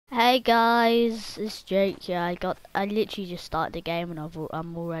Hey guys, it's Jake here. I literally just started the game and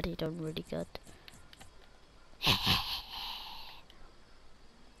I'm already done really good.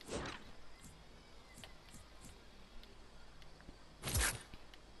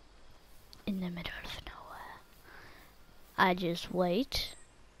 In the middle of nowhere. I just wait.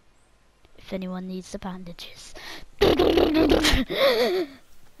 If anyone needs the bandages.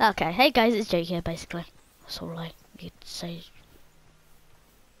 Okay, hey guys, it's Jake here basically. That's all I need to say.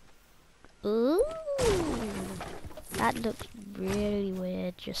 Ooh, that looks really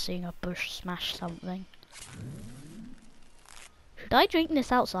weird, just seeing a bush smash something. Should I drink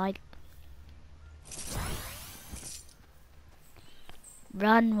this outside?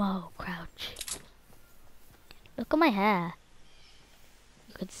 Run while crouch. Look at my hair.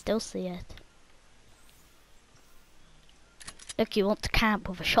 You can still see it. Look, you want to camp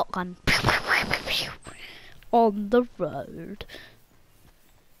with a shotgun on the road.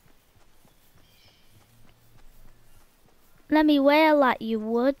 Let me wail at you,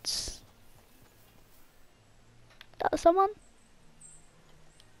 Woods. That was someone?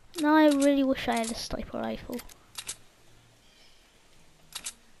 No, I really wish I had a sniper rifle.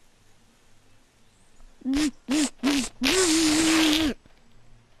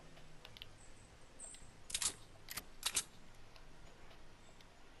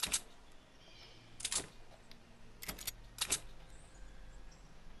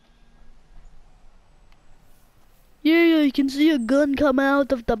 Yeah, I can see a gun come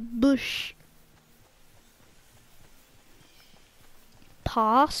out of the bush.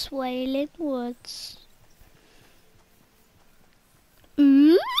 Past Wailing Woods.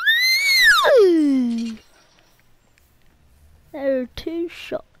 Ooh! There are two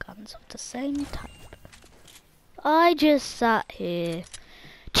shotguns of the same type. I just sat here.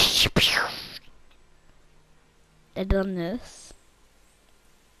 They done this.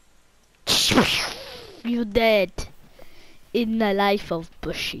 You're dead. In the life of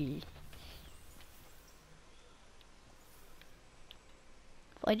Bushy.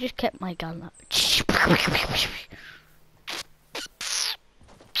 If I just kept my gun up.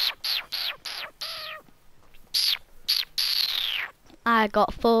 I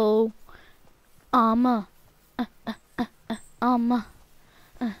got full armor. Armor.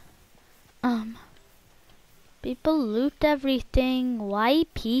 People loot everything. Why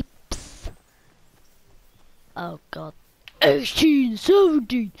peeps? Oh god. 18,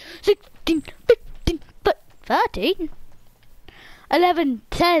 17, 16, 15, 13, 11,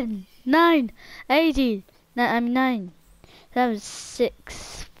 10, 9, 18, 9, 7,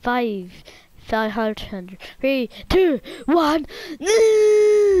 6, 5, 500, 3, 2, 1.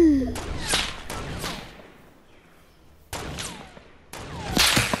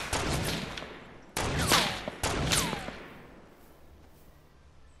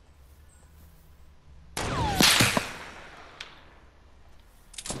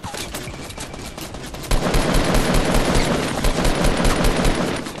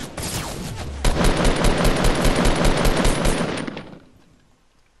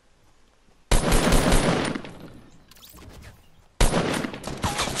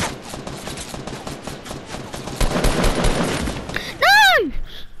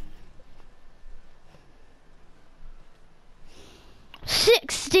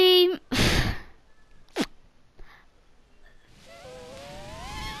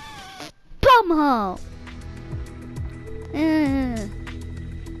 Bumhole!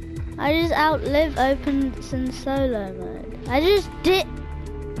 I just outlive opens in solo mode. I just did.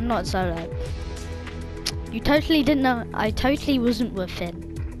 I'm not solo. You totally didn't know. I totally wasn't with Finn.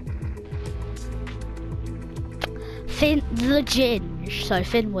 Finn the Ginge, so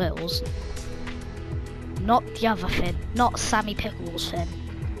Finn Wills. Not the other Finn. Not Sammy Pickles Finn.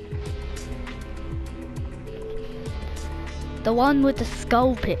 The one with the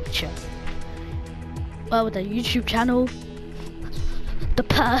skull picture. Well, with the YouTube channel. The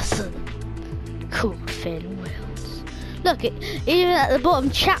person called Finn Wills. Look, even at the bottom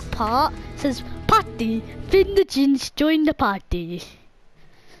chat part says party. Finn the Ginge joined the party.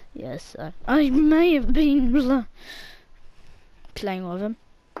 Yes, I may have been playing with him.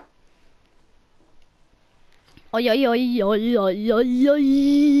 Oi oi oi oi oi oi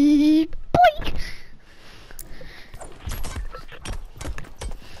oi. Boink.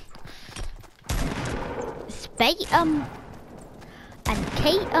 Spate and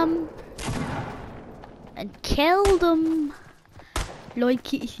Kate and killed them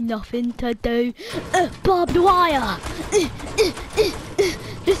like it's nothing to do. Barbed wire.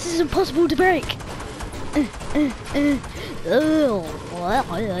 This is impossible to break.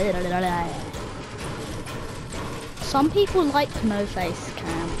 Some people like no face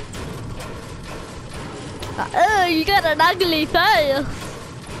cam. Oh, you got an ugly face.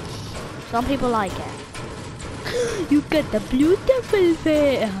 Some people like it. You got the beautiful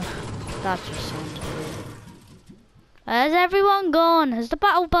face. That just sounds weird. Has everyone gone? Has the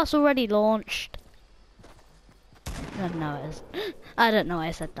battle bus already launched? No, it isn't. I don't know why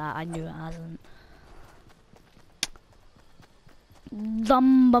I said that. I knew it hasn't.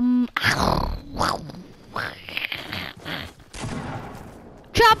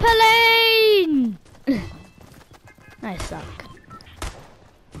 Trampoline! I suck.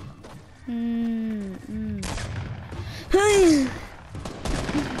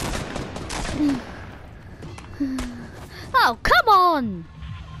 Oh, come on!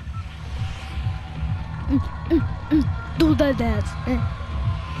 Do the dance.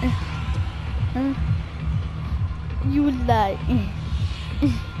 You will die.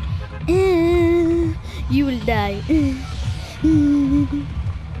 You will die.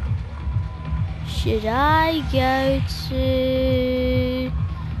 Should I go to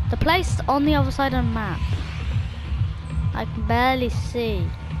the place on the other side of the map? I can barely see.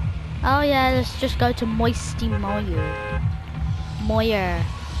 Oh yeah, let's just go to Moisty Moyer.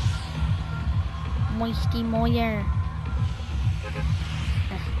 Moisty Moyer.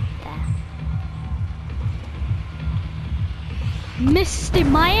 Misty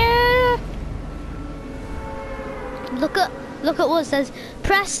Meyer. Look at what it says.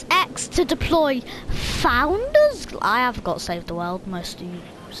 Press X to deploy founders. I have got Save the World.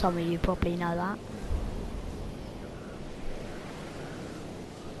 Some of you probably know that.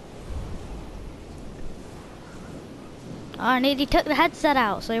 I nearly took the headset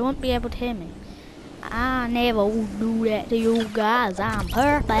out, so you won't be able to hear me. I never would do that to you guys on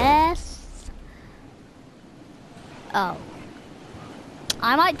purpose. Oh.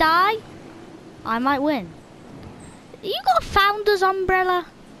 I might die. I might win. You got a Founder's umbrella?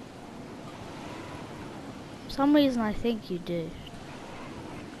 For some reason I think you do.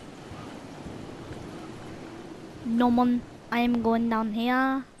 No one, I am going down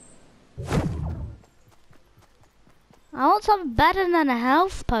here. I want something better than a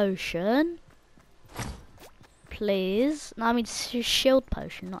health potion. Please. No, I mean shield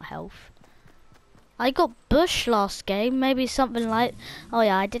potion, not health. I got bush last game, maybe something like, oh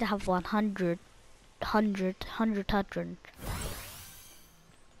yeah, I did have 100.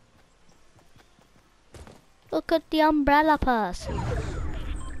 Look at the umbrella person.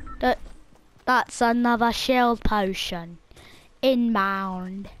 That's another shield potion.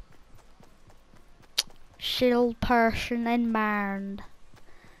 Inbound. Shield person inbound.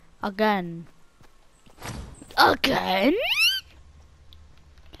 Again. Again?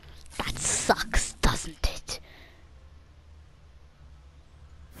 That sucks, doesn't it?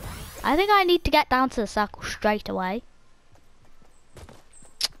 I think I need to get down to the circle straight away.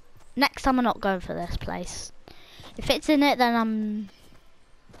 Next time I'm not going for this place. If it's in it, then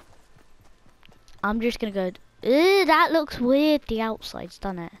I'm just gonna go. Ew, that looks weird. The outside's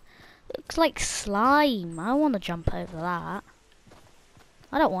done it. Looks like slime. I want to jump over that.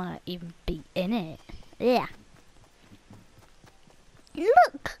 I don't want to even be in it. Yeah.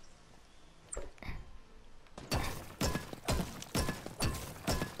 Look.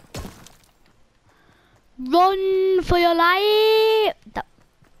 Run for your life.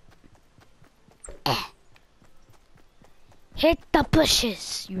 Hit the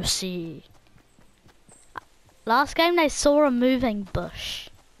bushes, you see. Last game they saw a moving bush.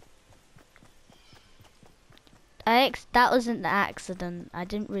 That wasn't an accident. I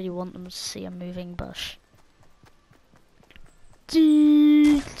didn't really want them to see a moving bush.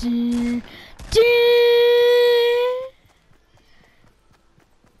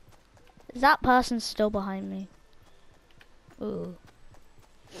 Is that person still behind me? Ooh.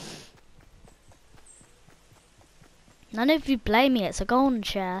 None of you blame me, it's a golden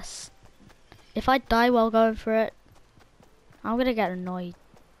chest. If I die while going for it, I'm gonna get annoyed.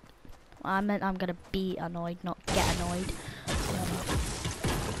 I meant I'm gonna be annoyed, not get annoyed.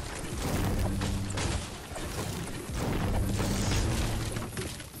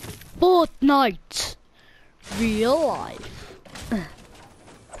 Fortnite! Real life.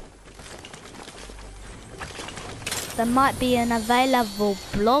 There might be an available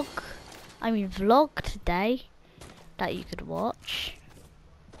vlog today that you could watch.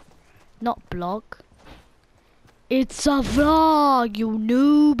 Not blog. It's a vlog, you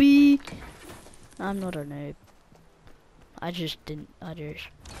newbie. I'm not a noob. I just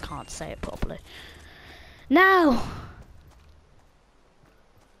can't say it properly. Now!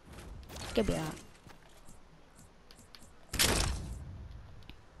 Give me that.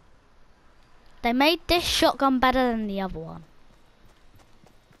 They made this shotgun better than the other one.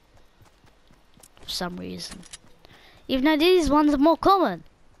 For some reason. Even though these ones are more common.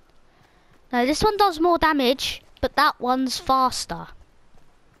 No, this one does more damage, but that one's faster.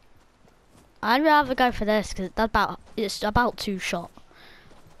 I'd rather go for this because it's about 2 shot.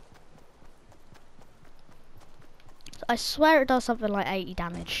 I swear it does something like 80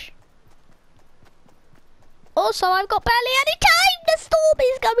 damage. Also, I've got barely any time. The storm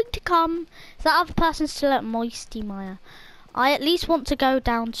is going to come. Is that other person still at Moisty Mire? I at least want to go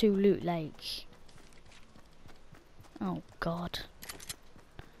down to Loot Lake. Oh God.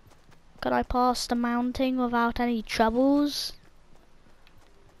 Could I pass the mountain without any troubles?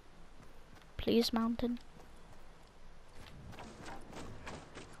 Please, mountain.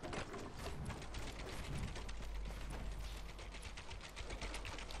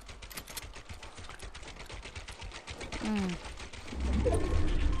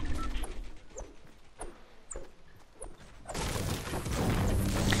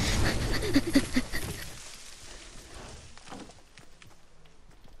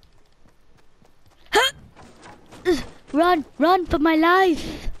 Run for my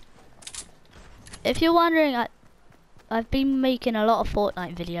life! If you're wondering, I've been making a lot of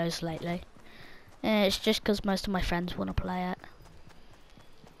Fortnite videos lately. And it's just because most of my friends want to play it.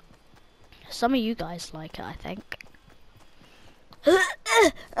 Some of you guys like it, I think.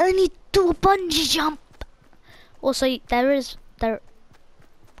 I need to do a bungee jump! Also, there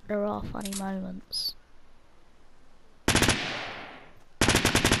are funny moments.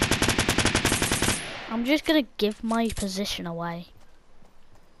 I'm just gonna give my position away.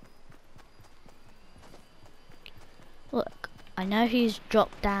 Look, I know he's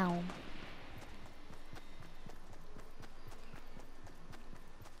dropped down.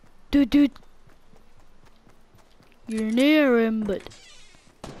 Dude. You're near him, but...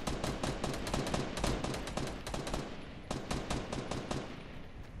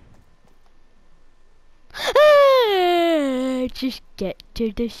 Just get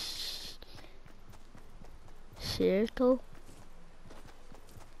to the circle.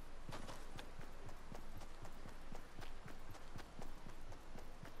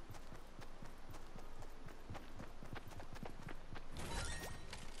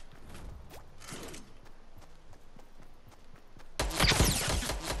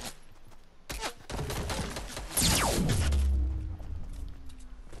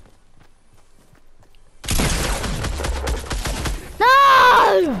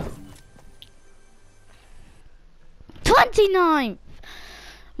 No! 29th!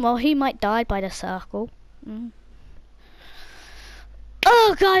 Well, he might die by the circle.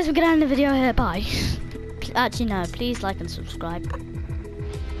 Oh, guys, we're gonna end the video here. Bye. Actually, no. Please like and subscribe.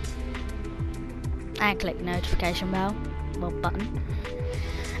 And click the notification button.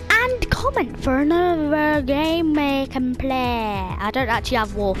 And comment for another game we can play. I don't actually have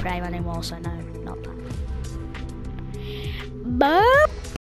Warframe anymore, so no, not that. Bye!